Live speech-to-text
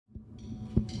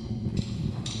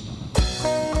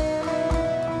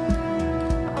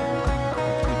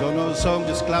song,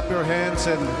 just clap your hands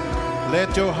and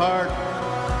let your heart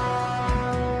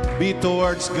be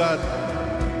towards God.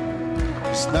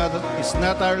 It's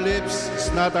not our lips,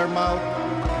 it's not our mouth,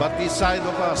 but inside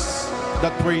of us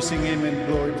that praising Him and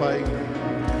glorifying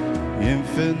Him.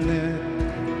 Infinite,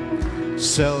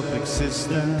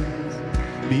 self-existent,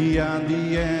 beyond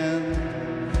the end,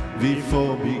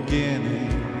 before beginning,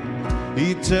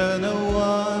 eternal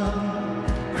one,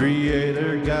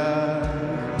 Creator God.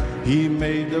 He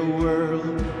made the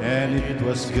world and it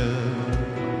was good.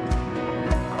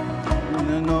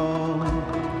 And all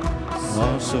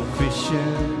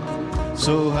sufficient,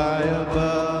 so high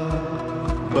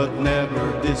above, but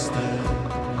never distant,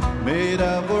 made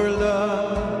of our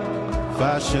love,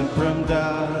 fashioned from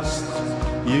dust.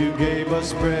 You gave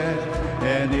us breath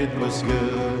and it was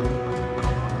good.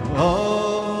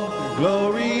 Oh,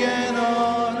 glory and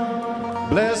honor,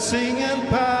 blessing and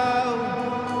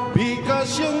power,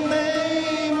 because your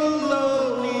name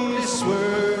alone is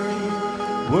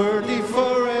worthy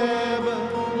forever.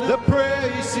 The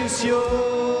praise is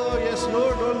yours. Yes,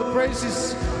 Lord, all the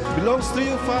praises belongs to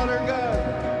you, Father God.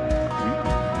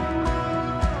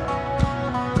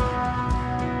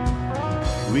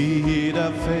 We hid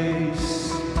our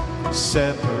face,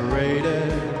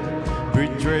 separated,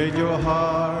 betrayed your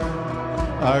heart,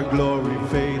 our glory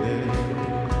faded.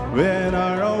 When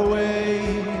our way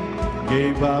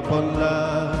gave up on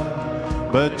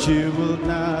love, but you will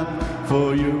not,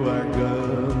 for you are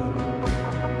good.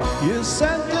 You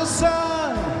sent your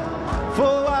Son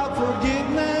for our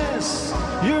forgiveness.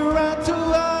 You ran to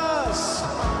us,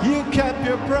 you kept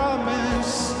your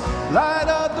promise. Light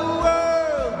of the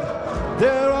world,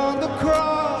 there on the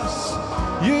cross,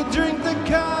 you drink the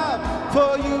cup,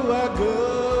 for you are good.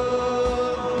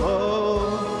 Oh,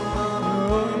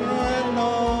 and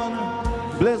on,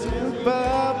 blessed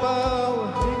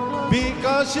Papa,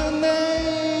 because your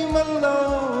name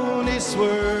alone is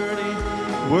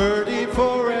worthy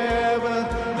forever.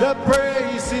 The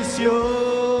praise is yours,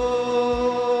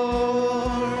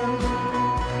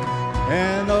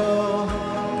 and all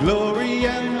glory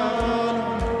and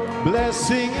honor,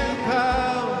 blessing and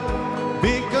power,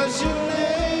 because your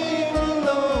name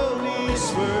alone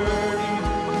is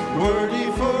worthy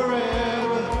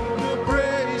forever. The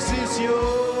praise is yours.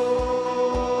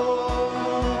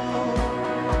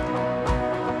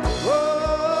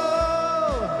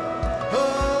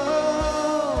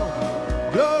 Oh,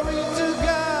 glory to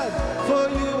God, for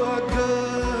you are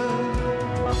good.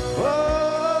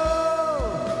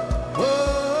 Oh,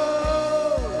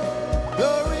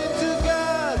 glory to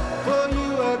God, for you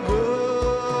are good.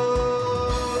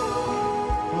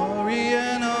 Glory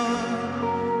and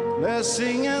honor,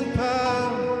 blessing and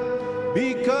power,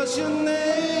 because your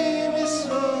name is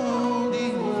only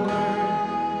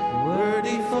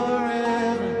worthy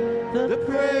forever. The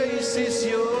praise is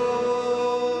yours,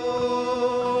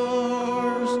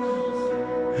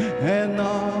 and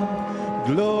all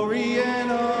glory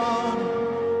and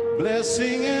honor,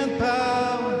 blessing and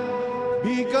power,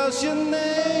 because your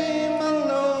name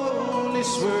alone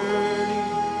is worthy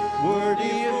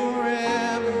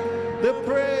forever. The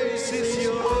praise is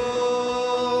yours.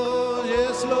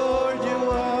 Yes, Lord, you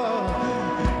are.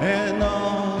 And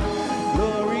all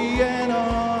glory and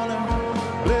honor,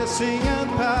 blessing and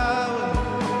power,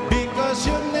 because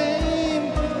your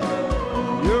name,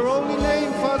 your only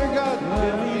name, Father God,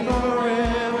 will be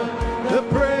forever. The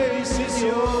praise is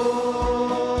yours.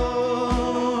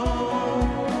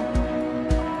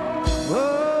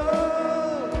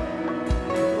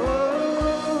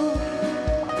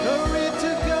 Glory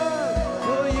to God,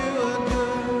 for you are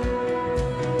good.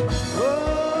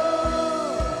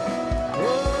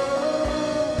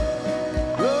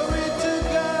 Glory to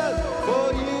God, for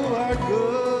you are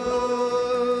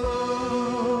good.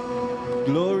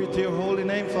 Glory to your holy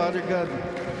name, Father God.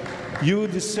 You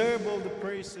deserve all the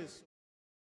praises.